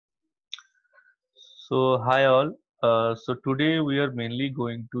So hi all. So today we are mainly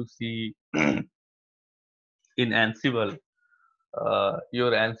going to see in Ansible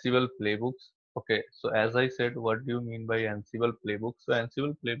your Ansible playbooks. Okay. So as I said, what do you mean by Ansible playbooks? So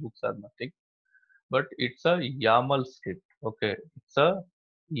Ansible playbooks are nothing, but it's a YAML script. Okay. It's a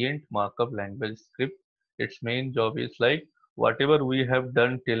int markup language script. Its main job is like whatever we have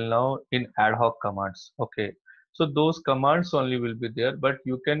done till now in ad hoc commands. Okay. So those commands only will be there, but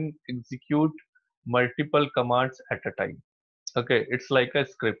you can execute multiple commands at a time. Okay, it's like a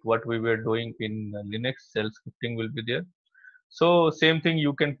script. What we were doing in Linux, shell scripting will be there. So same thing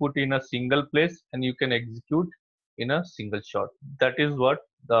you can put in a single place and you can execute in a single shot. That is what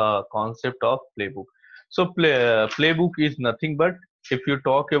the concept of playbook. So playbook is nothing but if you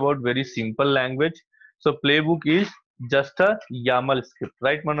talk about very simple language. So playbook is just a YAML script,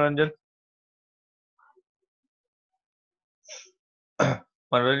 right, Manoranjan?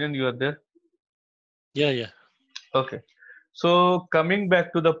 Manoranjan, you are there. Yeah, yeah. Okay. So coming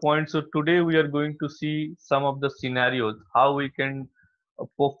back to the point, so today we are going to see some of the scenarios, how we can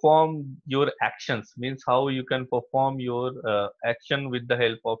perform your actions, means how you can perform your action with the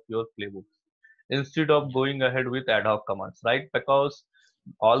help of your playbooks instead of Yeah. going ahead with ad hoc commands, right? Because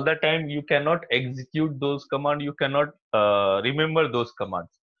all the time you cannot execute those commands, you cannot remember those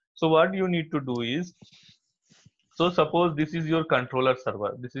commands. So what you need to do is, so suppose this is your controller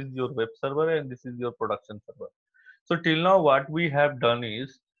server, this is your web server, and this is your production server. So till now, what we have done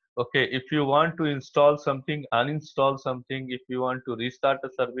is, okay, if you want to install something, uninstall something, if you want to restart a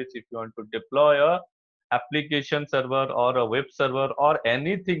service, if you want to deploy a application server or a web server or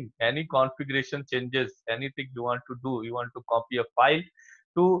anything, any configuration changes, anything you want to do, you want to copy a file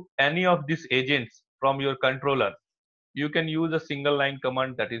to any of these agents from your controller, you can use a single line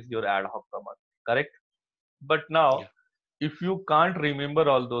command, that is your ad hoc command, correct? But now, Yeah. if you can't remember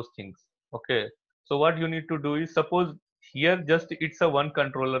all those things, okay, so what you need to do is, suppose here just it's a one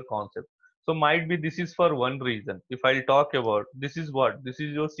controller concept. So might be this is for one reason. If I'll talk about this is what this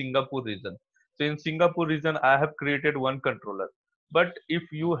is your Singapore region. So in Singapore region, I have created one controller. But if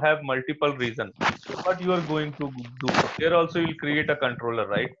you have multiple region, so what you are going to do? There also you'll create a controller,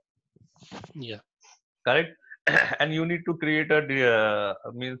 right? Yeah. Correct. And you need to create a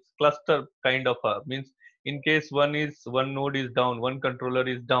means cluster kind of a means, in case one node is down, one controller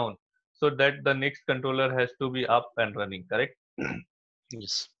is down, so that the next controller has to be up and running, correct?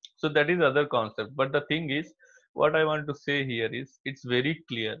 Yes. So that is other concept, but the thing is, what I want to say here is, it's very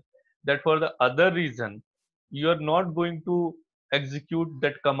clear that for the other reason, you are not going to execute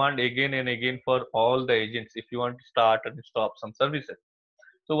that command again and again for all the agents if you want to start and stop some services.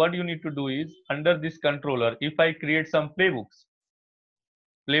 So what you need to do is, under this controller, if I create some playbooks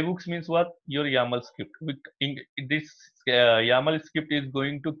means what? Your YAML script. This YAML script is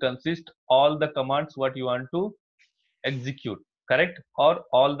going to consist all the commands what you want to execute, correct? Or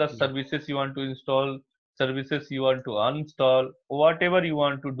all the Yeah. services you want to install, services you want to uninstall, whatever you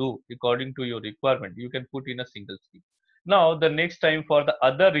want to do according to your requirement, you can put in a single script. Now, the next time for the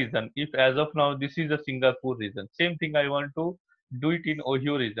other region, if as of now this is a Singapore region, same thing I want to do it in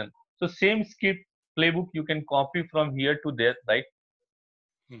Ohio region. So same script playbook you can copy from here to there, right?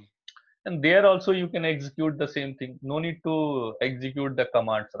 Mm. And there also you can execute the same thing. No need to execute the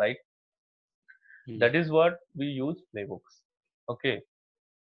commands, right? Yeah. That is what we use playbooks. Okay,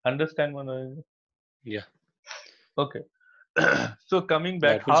 understand Manoj? Yeah. Okay. So coming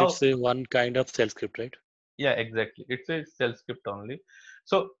back, That means how? it's a one kind of shell script, right? Yeah, exactly. It's a shell script only.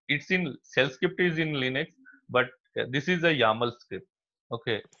 So it's in shell script is in Linux, but this is a YAML script.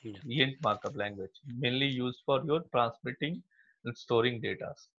 Okay, Yeah. int markup language, mainly used for your transmitting and storing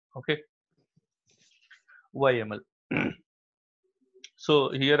data. Okay, YML.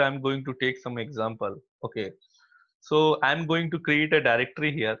 So here I'm going to take some example. Okay, so I'm going to create a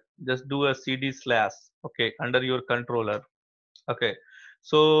directory here. Just do a cd slash. Okay, under your controller. Okay,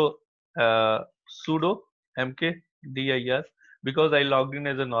 so sudo mkdir, because I logged in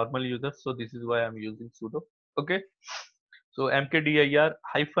as a normal user, so this is why I'm using sudo. Okay, so mkdir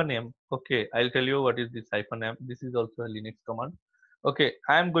hyphen m. Okay, I'll tell you what is this hyphen m. This is also a Linux command. Okay,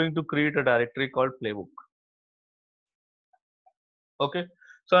 I'm going to create a directory called playbook. Okay,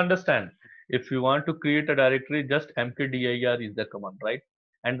 so understand, if you want to create a directory, just mkdir is the command, right?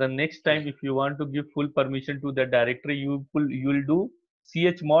 And the next Yeah. time, if you want to give full permission to the directory, you will do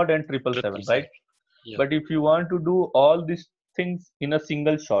chmod and triple Triple seven, seven. right? Yeah. But if you want to do all these things in a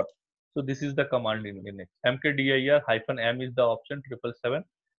single shot, so this is the command in Linux. Mkdir hyphen m is the option, triple seven,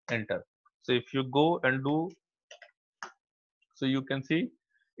 enter. So if you go and do, so you can see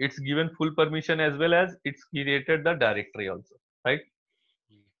it's given full permission as well as it's created the directory also, right?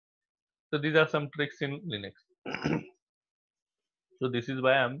 So these are some tricks in Linux. So this is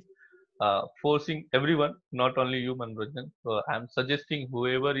why I'm forcing everyone, not only you, Manrojan. So I'm suggesting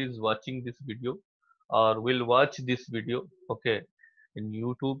whoever is watching this video or will watch this video, okay, in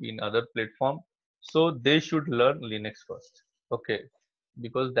YouTube, in other platform, so they should learn Linux first, okay,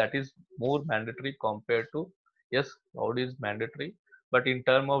 because that is more mandatory compared to, yes, cloud is mandatory, but in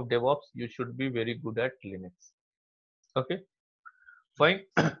term of DevOps, you should be very good at Linux, okay, Yeah. fine,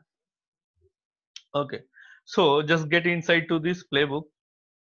 okay. So just get inside to this playbook.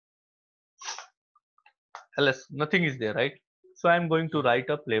 Ls nothing is there, right? So I'm going to Mm. write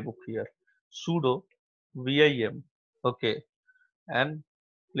a playbook here, sudo vim, okay, and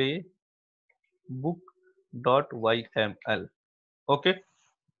playbook.yml, okay,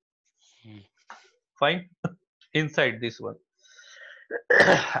 Mm. fine. Inside this one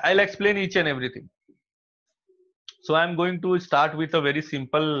I'll explain each and everything. So I'm going to start with a very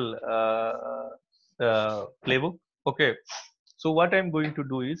simple playbook, okay. So what I'm going to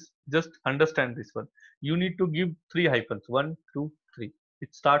do is just understand this one. You need to give three hyphens, one, two, three.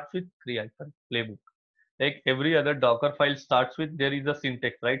 It starts with three hyphens, playbook. Like every other Docker file starts with, there is a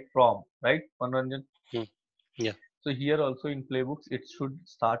syntax, right? From, right, Manoranjan? Mm. Yeah. So here also in playbooks, it should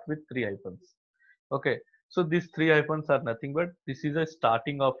start with three hyphens. Okay. So these three hyphens are nothing but this is a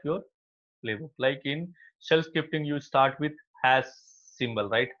starting of your playbook. Like in shell scripting, you start with hash symbol,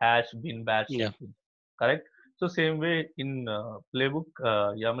 right? Hash, bin, bash, Yeah. something. Correct. So same way in playbook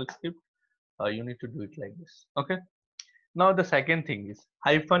YAML script, you need to do it like this. Okay. Now the second thing is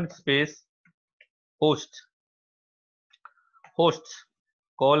hyphen space host, hosts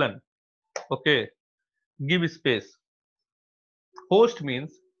colon. Okay. Give space. Host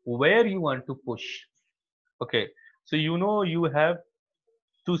means where you want to push. Okay. So you know you have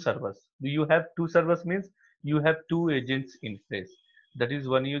two servers. You have two servers means you have two agents in place. That is,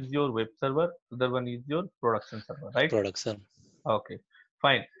 one is your web server, other one is your production server, right? Production. Okay,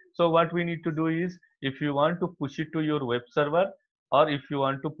 fine. So what we need to do is, if you want to push it to your web server or if you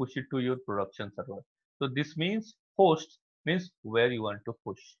want to push it to your production server. So this means host means where you want to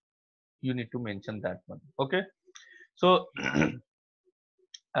push. You need to mention that one. Okay. So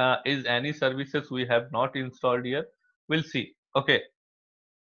is any services we have not installed here? We'll see. Okay.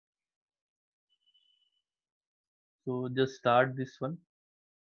 So just start this one.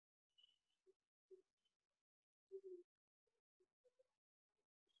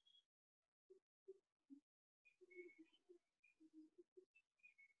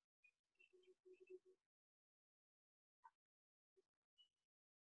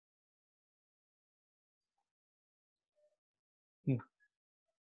 Hmm.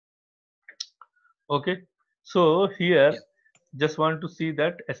 Okay. So here Yeah. just want to see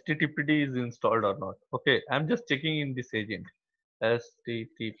that HTTPD is installed or not. Okay. I'm just checking in this agent. Mm.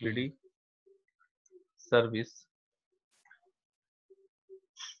 HTTPD service.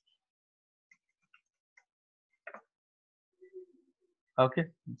 Okay.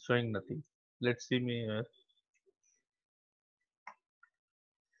 It's showing nothing. Let's see me.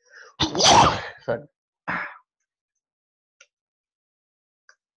 Sorry.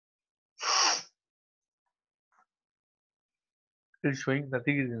 It's showing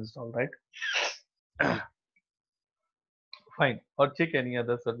nothing is installed, right? Mm. Fine. Or check any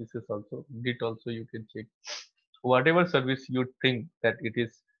other services also. Git also you can check. Whatever service you think that it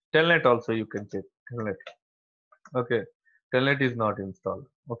is. Telnet also you can check. Telnet. Okay. Telnet is not installed.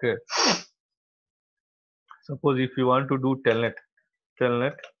 Okay. Suppose if you want to do telnet,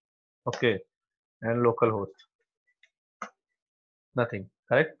 telnet, okay, and localhost, nothing,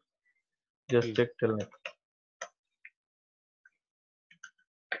 correct? Just Mm. check telnet.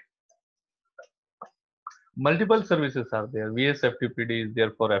 Multiple services are there. VSFTPD is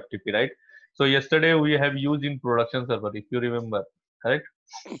there for FTP, right? So yesterday we have used in production server, if you remember, correct?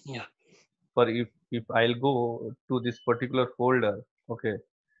 Yeah. For if I'll go to this particular folder, okay,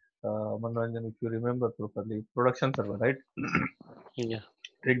 Manoranjan, if you remember properly, production server, right? Yeah.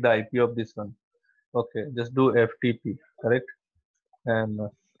 Take the IP of this one. Okay, just do FTP, correct? And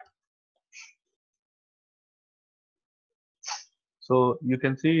so you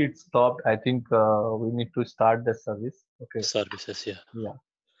can see it stopped. I think we need to start the service. Okay, Services. Yeah. yeah.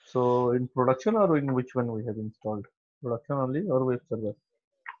 So in production or in which one we have installed? Production only or web server?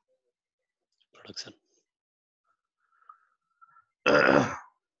 Production.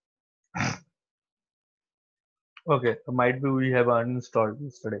 Okay, might be we have uninstalled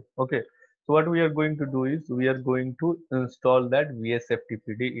yesterday. Okay, so what we are going to do is we are going to install that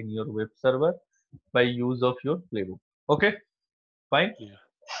VSFTPD in your web server by use of your playbook. Okay, fine, Yeah.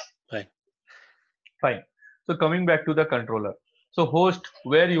 Fine. fine. So coming back to the controller. So host,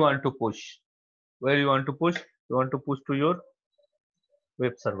 where you want to push, where you want to push, you want to push to your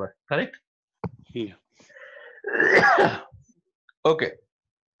web server, correct? Yeah. Okay,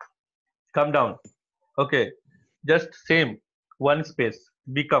 come down. Okay, just same, one space,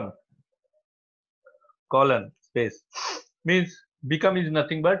 become, colon, space. Means become is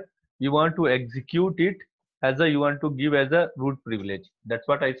nothing but you want to execute it as a, you want to give as a root privilege. That's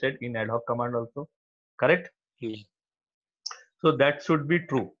what I said in ad hoc command also, correct? Yeah. So that should be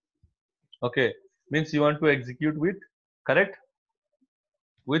true. Okay, means you want to execute with, correct,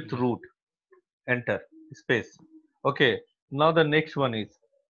 with Yeah. root, enter, space. Okay, now the next one is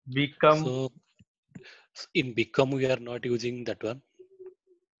become. So in become we are not using that one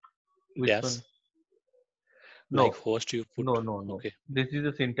Which dash one? like No, host you put. no. Okay. This is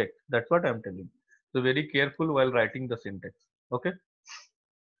a syntax. That's what I'm telling. So very careful while writing the syntax. Okay,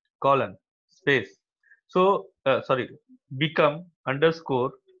 colon, space. So sorry, become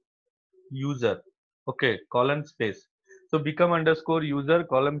underscore user. Okay, colon space. So become underscore user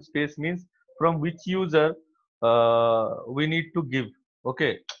column space means from which user we need to give.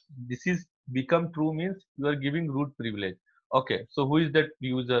 Okay, this is become true means you are giving root privilege. Okay, so who is that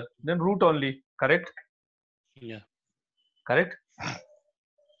user? Then root only. Correct. Yeah. Correct.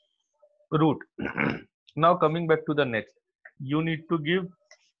 Root. Now coming back to the next, you need to give,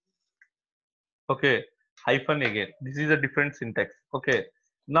 okay, hyphen again. This is a different syntax. Okay.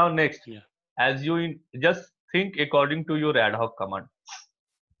 Now next, Yeah. as you just think according to your ad hoc command.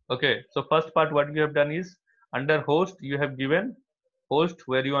 Okay. So first part what you have done is under host you have given host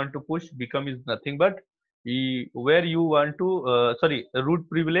where you want to push, become is nothing but where you want to sorry, root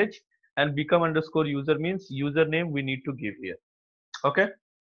privilege, and become underscore user means username we need to give here. Okay.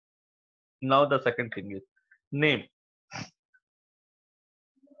 Now the second thing is name.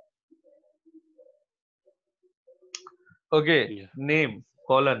 Okay, Yeah. name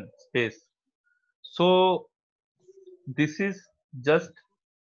colon space. So this is just,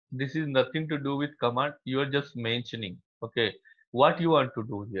 this is nothing to do with command. You are just mentioning. Okay, what you want to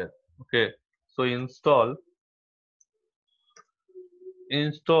do here. Okay, so install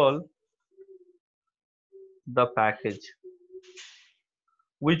the package.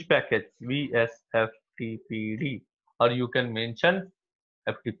 Which package? VSFTPD, or you can mention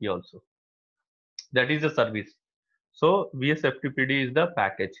FTP also. That is a service. So VSFTPD is the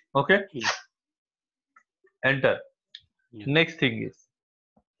package. Okay, Yeah. enter. Yeah. Next thing is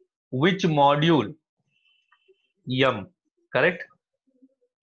which module? Yum. Correct.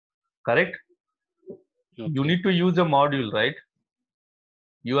 Correct. You Okay. need to use a module, right?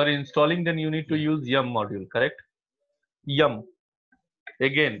 You are installing, then you need to Yeah. use yum module, correct? Yum.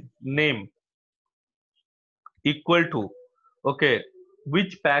 Again, name equal to, okay,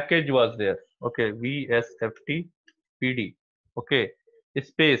 which package was there? Okay, VSFTPD. Okay,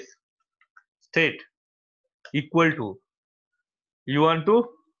 space, state equal to, you want to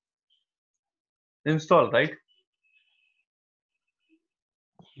install, right?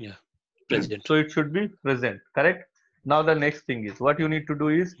 Yeah. Present. So it should be present, correct? Now the next thing is what you need to do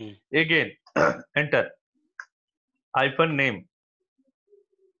is Mm. again enter hyphen name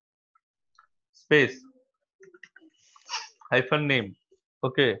space hyphen name,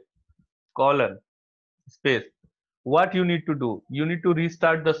 okay, colon space. What you need to do, you need to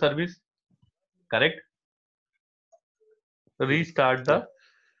restart the service, correct? Mm. Restart Yeah. the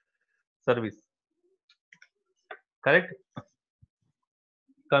service, correct?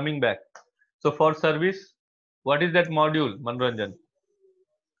 Coming back, so for service, what is that module, Manoranjan?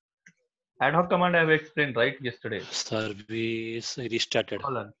 Ad hoc command I have explained right yesterday. Service restarted.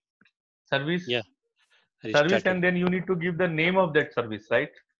 Colon service, Yeah. service, Restarted. and then you need to give the name of that service,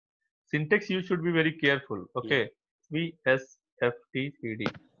 right? Syntax you should be very careful. Yeah. Okay, VSFTPD,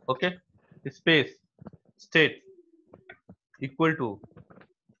 okay, space state equal to.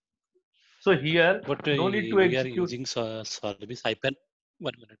 So here But no need to we are execute. using service hyphen.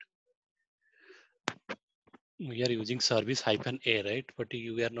 1 minute. We are using service hyphen a, right? But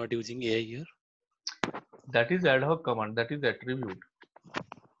you are not using a here. That is ad hoc command, that is attribute.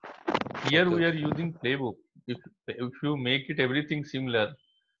 Here Okay. we are Okay. using playbook. If you make it everything similar,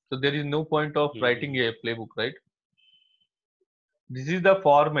 so there is no point of writing Mm-hmm. a playbook, right? This is the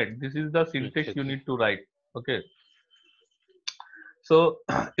format. This is the Okay. syntax you Okay. need to write. Okay. So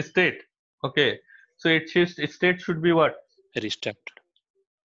state. Okay. So state should be what? Restarted.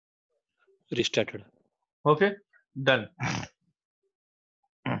 Restarted. Okay. Done.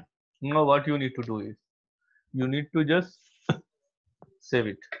 Now what you need to do is you need to just save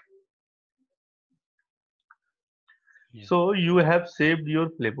it. Yeah. So you have saved your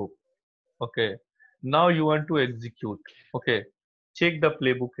playbook. Okay. Now you want to execute. Okay. check the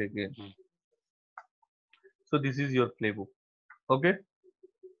playbook again. mm, So this is your playbook. Okay,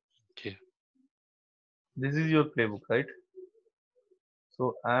 okay. this is your playbook, right?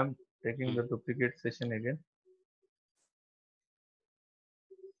 So I am taking Mm, the duplicate session again.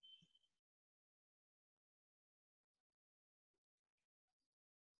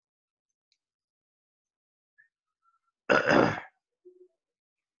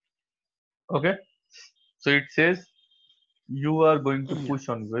 Okay, so it says you are going to yeah. push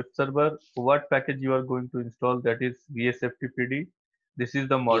on web server. What package you are going to install? That is vsftpd. This is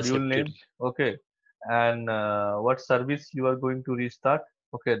the Yes, module name. FTD. Okay, and what service you are going to restart?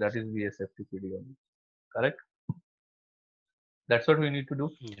 Okay, that is vsftpd only. Correct. That's what we need to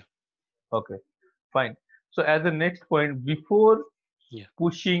do. Yeah, Okay, fine. So as the next point, before yeah.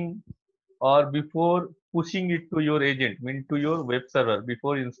 pushing or before pushing it to your agent, mean to your web server,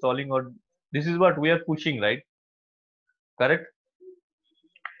 before installing, or this is what we are pushing, right? Correct.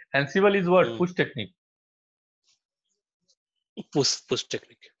 Ansible is what? Mm. Push technique. Push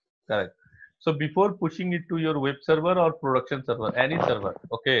technique. Correct. So before pushing it to your web server or production server, any server,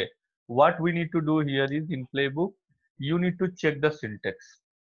 okay, what we need to do here is in playbook, you need to check the syntax.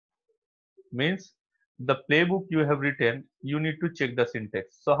 Means the playbook you have written, you need to check the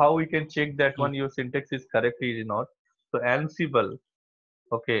syntax. So how we can check that Mm, one your syntax is correct or not? So Ansible,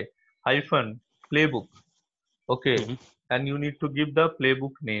 okay, hyphen playbook, okay, mhm, and you need to give the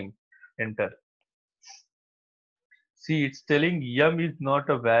playbook name. Enter. See, it's telling yum is not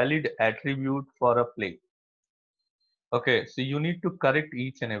a valid attribute for a play. Okay, so you need to correct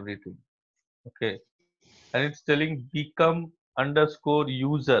each and everything. Okay, and it's telling become underscore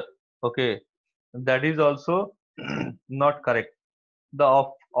user. Okay, that is also not correct. The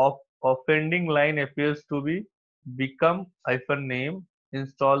offending line appears to be become hyphen name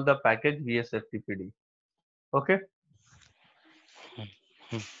install the package vsftpd. Okay, mm,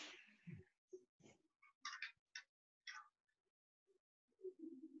 mm.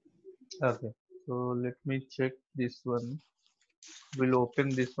 okay. So let me check this one. We'll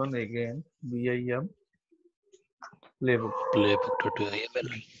open this one again. BIM playbook. Playbook.yml.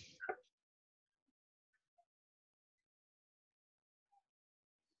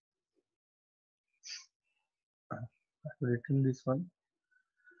 I've written this one.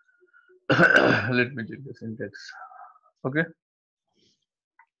 Let me check the syntax. Okay.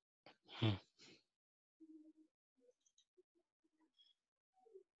 Mm,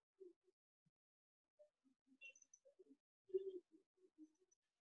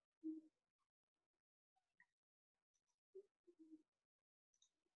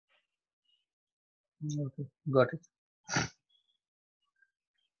 Okay. Got it.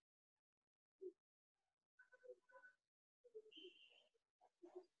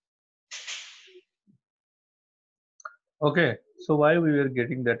 Okay. So why we were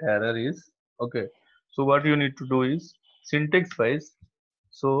getting that error is okay. So what you need to do is syntax wise.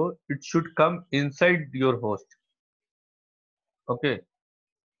 So it should come inside your host. Okay.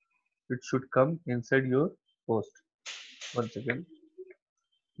 It should come inside your host. Once again,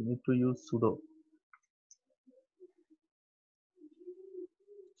 you need to use sudo.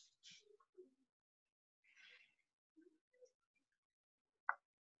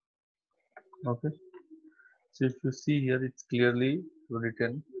 Okay. So if you see here, it's clearly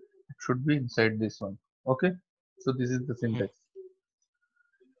written. It should be inside this one. Okay. So this is the mm. syntax.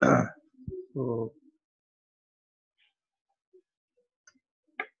 So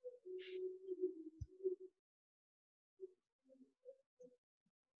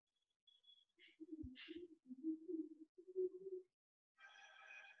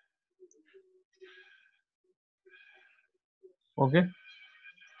okay.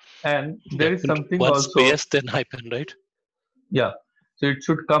 And Yeah, there is and something one also. space, then hyphen, right? Yeah. So it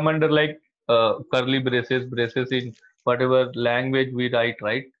should come under like curly braces in whatever language we write,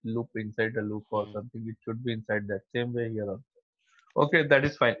 right? Loop inside the loop or Mm, something. It should be inside that same way here also. Okay, that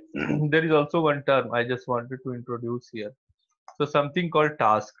is fine. There is also one term I just wanted to introduce here. So something called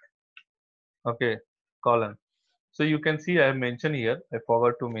task. Okay, column. So you can see I have mentioned here. I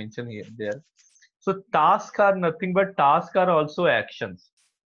forgot to mention here there. So tasks are nothing but tasks are also actions.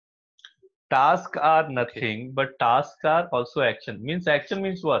 Tasks are okay. nothing but tasks are also action. Means action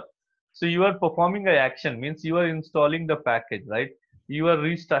means what? So you are performing an action means you are installing the package, right? You are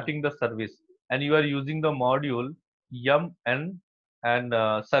Mm, restarting the service and you are using the module yum and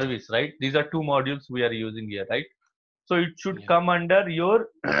service, right? These are two modules we are using here, right? So it should yeah. come under your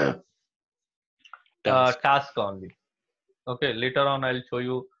Task. task only. Okay, later on I'll show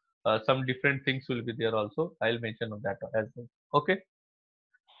you some different things will be there also. I'll mention on that as well. Okay,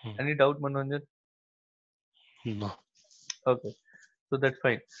 Mm, any doubt, Manoranjan? no. Okay. So that's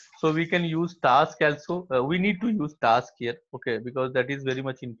fine. So we can use task also. We need to use task here, okay, because that is very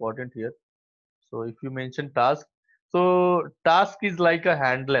much important here. So if you mention task, so task is like a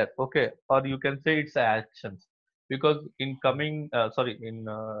handler, okay, or you can say it's actions. Because in coming, sorry, in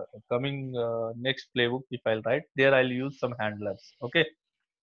coming next playbook, if I'll write there, I'll use some handlers. Okay,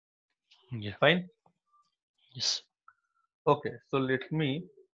 Yeah. fine. Yes. Okay, so let me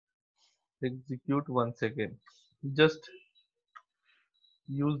execute once again. Just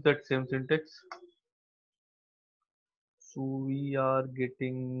use that same syntax. So we are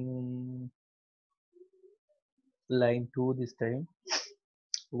getting line 2 this time.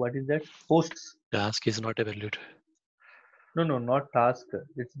 What is that? Posts. Task is not evaluated. No, no, not task.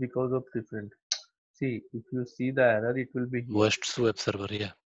 It's because of different. See, if you see the error, it will be here. Worst web server.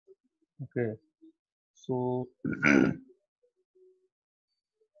 Yeah. Okay. So,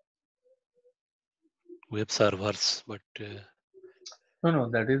 Web servers, but no, no,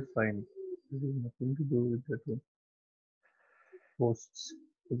 that is fine. This is nothing to do with that one. Posts.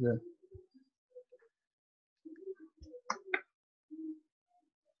 Okay.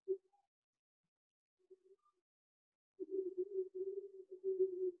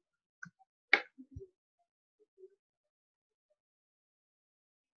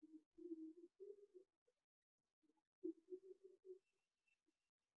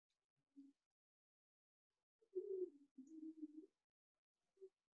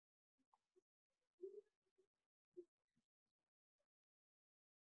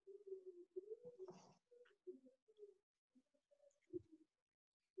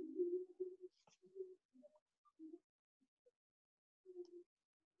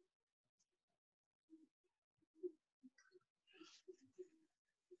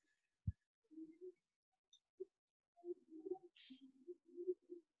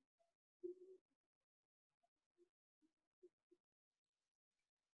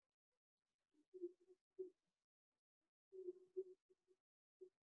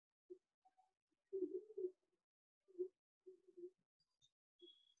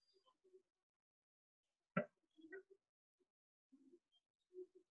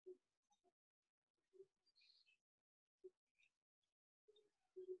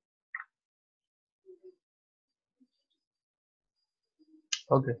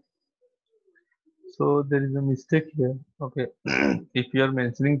 Okay. So there is a mistake here. Okay. If you are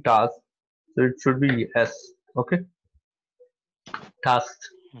mentioning task, so it should be S. Okay. Task.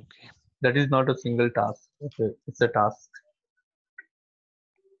 okay. That is not a single task. Okay. It's a task.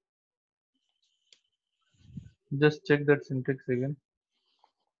 Just check that syntax again.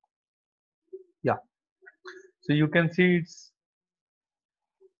 Yeah. So you can see it's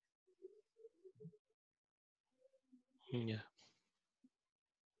Yeah.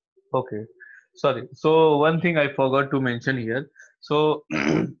 okay. Sorry. So one thing I forgot to mention here. So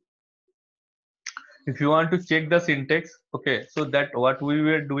if you want to check the syntax, okay, so that what we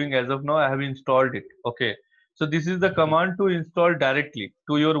were doing as of now, I have installed it. Okay. So this is the command to install directly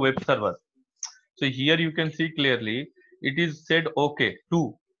to your web server. So here you can see clearly it is said okay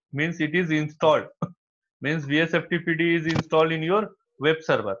to, means it is installed. Means VSFTPD is installed in your web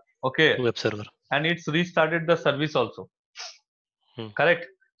server. Okay. Web server. And it's restarted the service also. Hmm. Correct.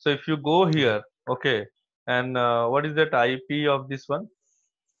 So if you go Yeah. here, okay, and what is that IP of this one?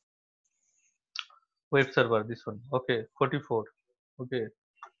 Web server, this one. Okay, 44. Okay,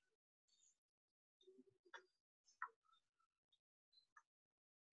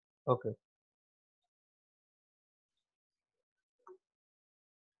 okay.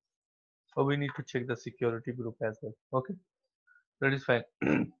 So we need to check the security group as well. Okay, that is fine.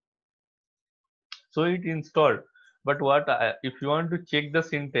 So it installed. But if you want to check the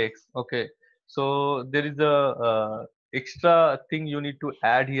syntax, okay, so there is a extra thing you need to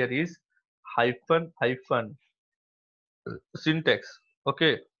add here is hyphen hyphen syntax.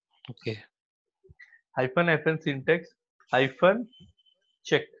 Okay, Okay. hyphen hyphen syntax hyphen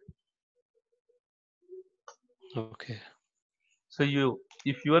check. Okay. So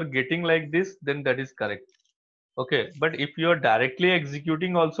if you are getting like this, then that is correct. Okay, but if you are directly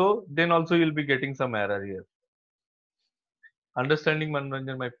executing also, then also you'll be getting some error here. Understanding,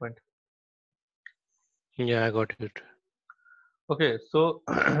 Manoranjan, my point? Yeah, I got it. Okay, so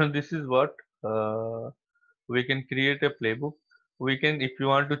this is what we can create a playbook. We can, if you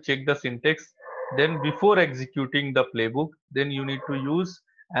want to check the syntax, then before executing the playbook, then you need to use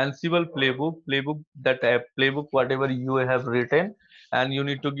Ansible playbook that playbook whatever you have written, and you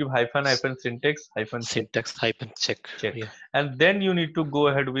need to give hyphen S- hyphen syntax hyphen check. Syntax hyphen check. Check, Yeah. and then you need to go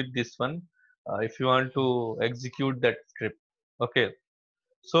ahead with this one if you want to execute that script. Okay,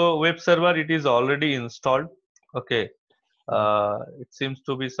 so web server it is already installed. Okay, It seems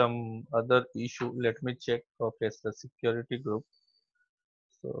to be some other issue. Let me check. Okay, it's the security group.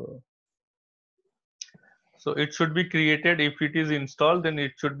 So, so it should be created. If it is installed, then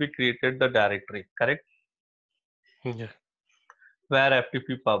it should be created the directory, correct? Yeah. Where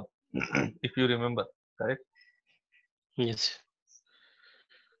FTP pub, if you remember, correct? Yes.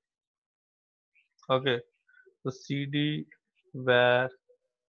 Okay, so cd where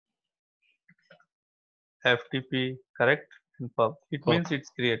FTP, correct? And pub. It Oh. means it's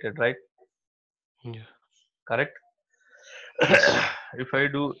created, right? Yeah. Correct. Yes. If I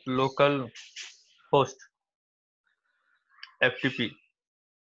do local host FTP,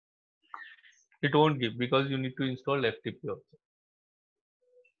 it won't give because you need to install FTP also.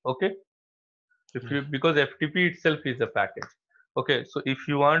 Okay, if Yeah. you because FTP itself is a package. Okay, so if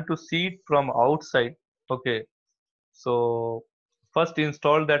you want to see it from outside, okay, so first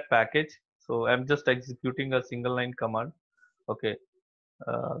install that package. So I'm just executing a single line command. Okay,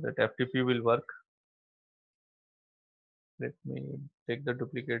 that FTP will work. Let me take the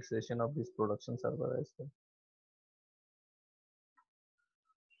duplicate session of this production server as well.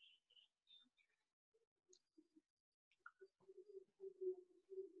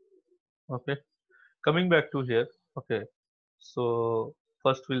 Okay, coming back to here. Okay, so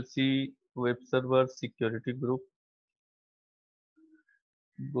first we'll see web server security group.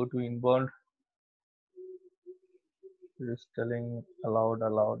 Go to inbound. It is telling allowed.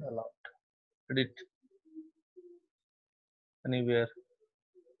 Edit anywhere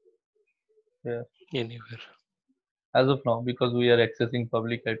here Anywhere. as of now because we are accessing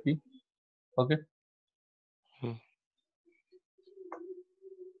public IP. Okay, Hmm.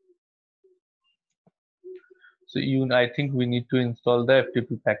 so I think we need to install the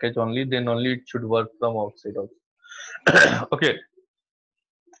FTP package only. Then only it should work from outside also. Okay,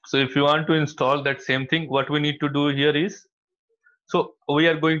 so if you want to install that same thing, what we need to do here is so we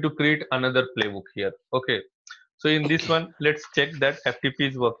are going to create another playbook here. Okay, so in this Okay. one, let's check that FTP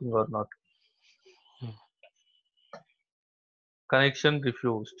is working or not. Hmm. Connection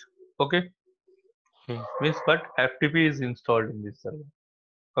refused. Okay, Hmm. means but FTP is installed in this server.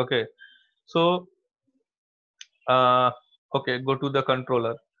 Okay, so okay, go to the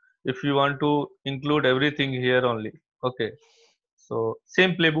controller. If you want to include everything here only, okay, so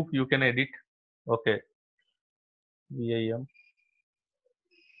same playbook you can edit. Okay, VIM.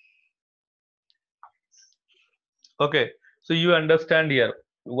 Okay, so you understand here.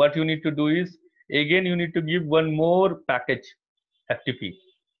 What you need to do is again you need to give one more package FTP,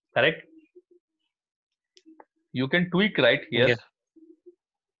 correct? You can tweak right here, Yeah.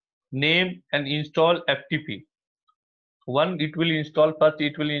 name and install FTP. One, it will install first.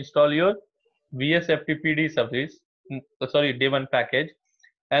 It will install your VSFTPD service. Sorry, day one package,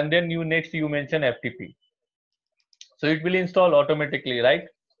 and then you next you mention FTP. So it will install automatically, right?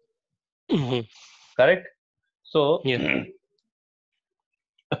 Hmm. Correct. So Yeah.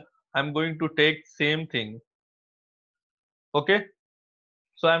 I'm going to take same thing. Okay.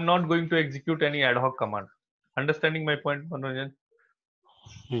 So I'm not going to execute any ad hoc command. Understanding my point, Manojan?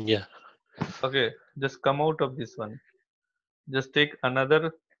 Yeah. Okay. Just come out of this one. Just take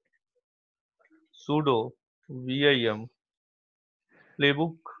another sudo vim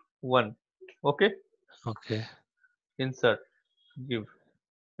playbook one. Okay. Okay. Insert, give,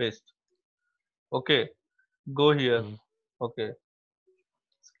 paste. Okay. Go here. Hmm. Okay.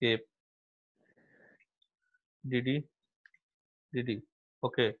 Escape. dd dd.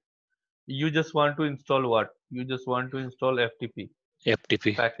 Okay. You just want to install what? You just want to install FTP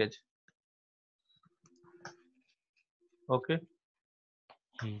FTP. package. Okay.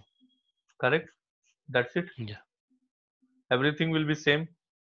 Hmm. Correct. That's it. Yeah. Everything will be same.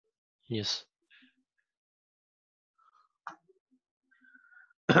 Yes.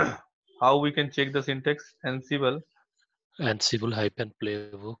 How we can check the syntax? Ansible. Ansible hyphen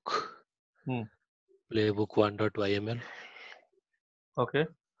playbook. Hmm. Playbook 1.yml. Okay.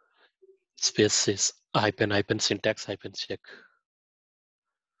 Space is hyphen syntax hyphen check.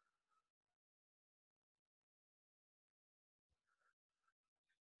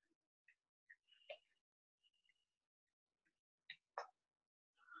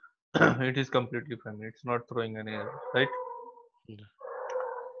 It is completely fine. It's not throwing any error, right? Yeah.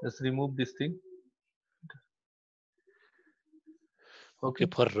 Just remove this thing. Okay, Okay.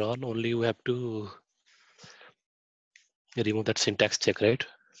 for run only you have to remove that syntax check, right?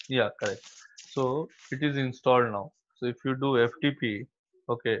 Yeah, correct. So it is installed now. So if you do FTP,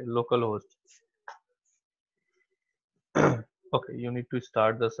 okay, localhost. Okay, you need to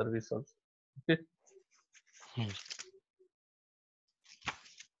start the service also. Okay. Hmm.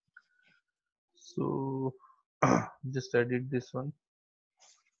 So Just edit this one.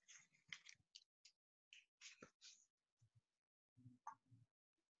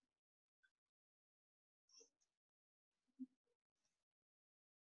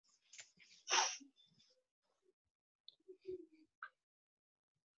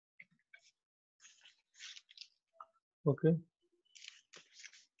 Okay,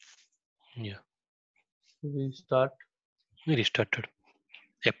 Yeah. we start We restarted.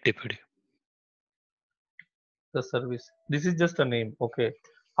 FTPD. the service. This is just a name. Okay,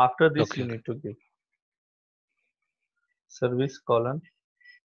 after this Okay. you Okay. need to give service colon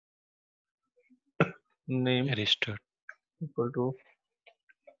name Restart. equal to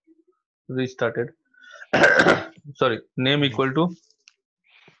restarted. Sorry, name Mm, equal to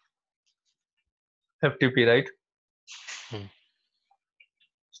FTP, right? mm.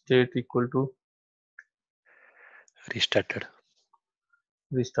 State equal to Restarted.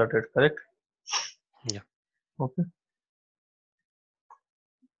 restarted, correct? Yeah. Okay,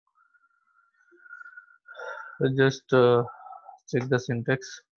 just check the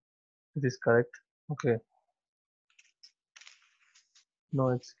syntax. It is correct. Okay, no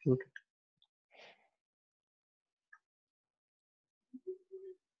execute.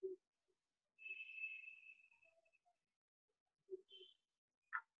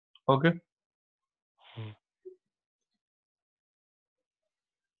 Okay, Mm.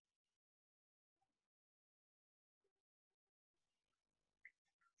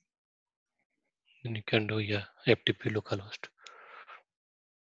 Then you can do, yeah, FTP localhost.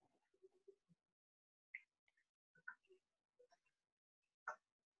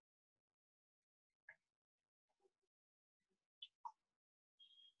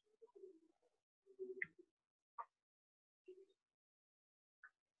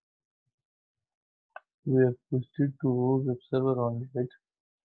 we have pushed it to web server only, right?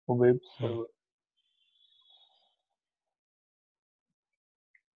 Web Mm.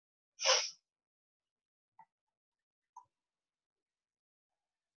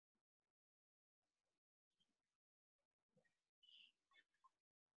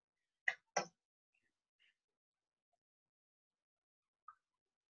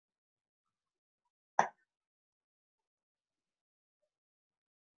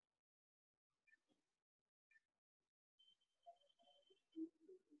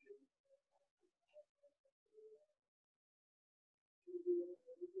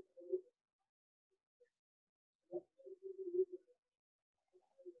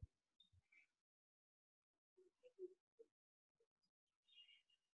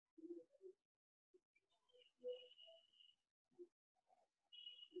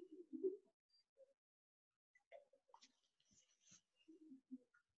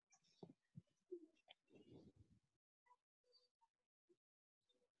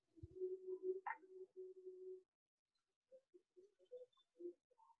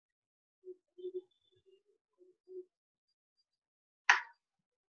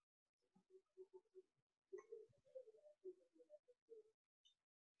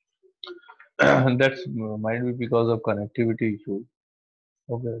 server. That's might be because of connectivity issue.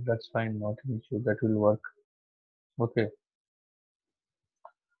 Okay, that's fine, not an issue. That will work. Okay,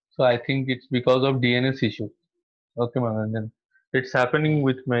 so I think it's because of DNS issue. Okay, Mananjan. It's happening Mm.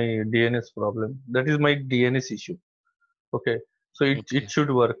 with my DNS problem. That is my DNS issue. Okay, so it Okay.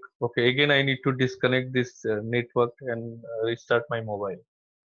 should work. Okay, again I need to disconnect this network and restart my mobile.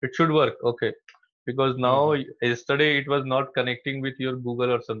 It should work. Okay, because now Mm. yesterday it was not connecting with your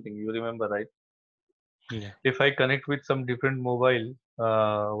Google or something. You remember, right? Yeah. If I connect with some different mobile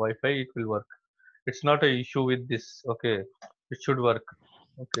Wi-Fi, it will work. It's not a issue with this. Okay, it should work.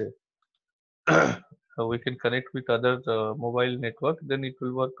 Okay. We can connect with other mobile network, then it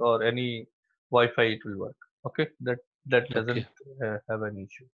will work, or any Wi-Fi it will work. Okay, that Okay. doesn't have an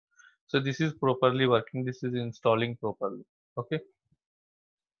issue. So this is properly working. This is installing properly. Okay,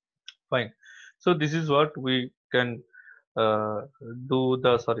 fine. So this is what we can uh, do.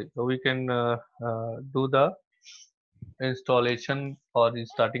 The sorry, we can do the installation or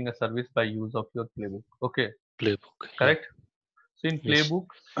starting a service by use of your playbook. Okay, Playbook. Yeah. correct. So in Yes. playbook,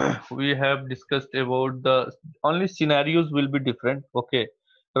 we have discussed about the only scenarios will be different. Okay,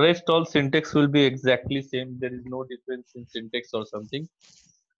 rest all syntax will be exactly same. There is no difference in syntax or something.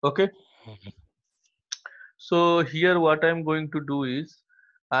 Okay, Mhm. so here what I'm going to do is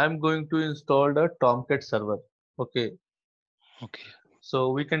I'm going to install the Tomcat server. Okay, Okay. so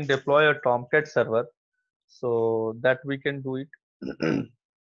we can deploy a Tomcat server so that we can do it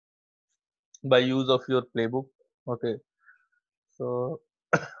by use of your playbook. Okay, so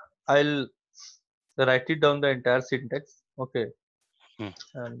I'll write it down the entire syntax. Okay, Mm.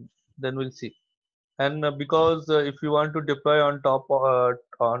 and then we'll see. And because if you want to deploy on top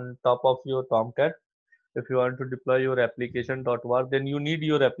of your Tomcat, if you want to deploy your application.var, then you need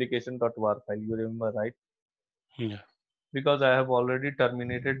your application.var file. You remember, right? Yeah. Because I have already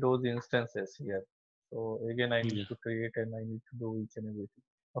terminated those instances here. So again, I need Yeah. to create and I need to do each and everything.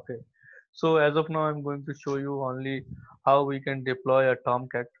 Okay. So as of now, I'm going to show you only how we can deploy a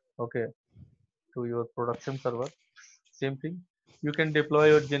Tomcat, okay, to your production server. Same thing. You can deploy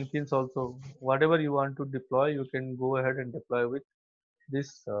your Jenkins also. Whatever you want to deploy, you can go ahead and deploy with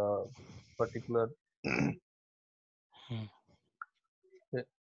this particular. Mm.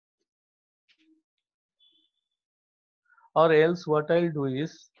 Or else, what I'll do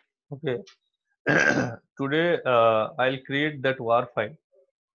is, okay, today I'll create that war file.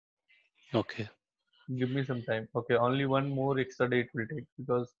 Okay. Give me some time. Okay, only one more extra day it will take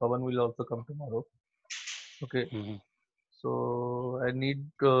because Pavan will also come tomorrow. Okay, Hmm. so I need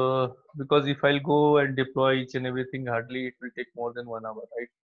because if I'll go and deploy each and everything, hardly it will take more than 1 hour,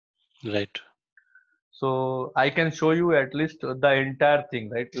 right? Right. So I can show you at least the entire thing,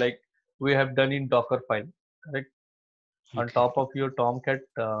 right? Like we have done in Docker file, correct? On Okay. top of your Tomcat,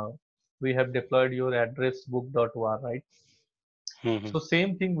 we have deployed your address book.var, right? Hmm. So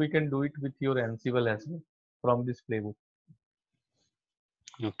same thing we can do it with your Ansible as well from this playbook.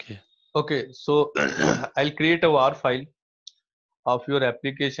 Okay. Okay, so I'll create a war file of your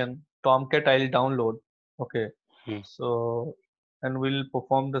application. Tomcat I'll download. Okay, Mm. so and we'll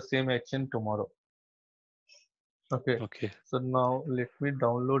perform the same action tomorrow. Okay, Okay. so now let me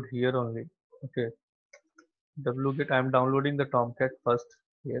download here only. Okay, wget. I'm downloading the Tomcat first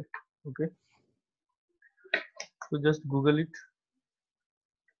here. Okay, so just Google it.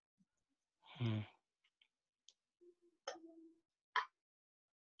 Mm.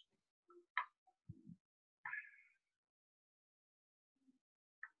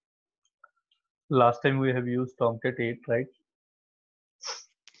 Last time we have used Tomcat 8, right?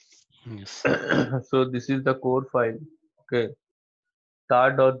 Yes. So this is the core file. Okay,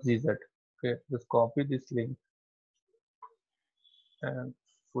 tar.gz. Okay, just copy this link and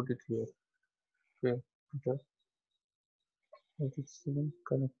put it here. Okay, just let it link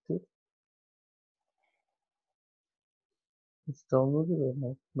connected. It's downloaded or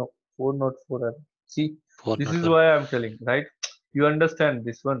not? No, 4 not 4 error. See, For this not is one. why I'm telling, right? You understand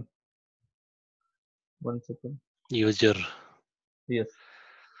this one. 1 second. User. Yes.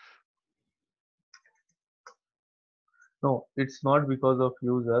 No, it's not because of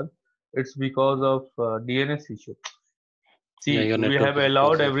user. It's because of DNS issue. Yeah, See, your we network have is allowed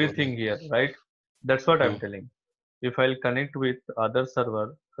goes for like everything here, this. right? That's what I'm Mm. telling. If I'll connect with other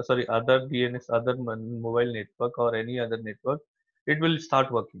server, sorry, other DNS, other mobile network or any other network, it will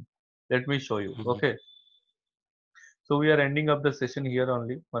start working. Let me show you. Mhm. Okay. So we are ending up the session here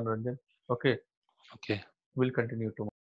only, Manoranjan. Okay. Okay. We'll continue tomorrow.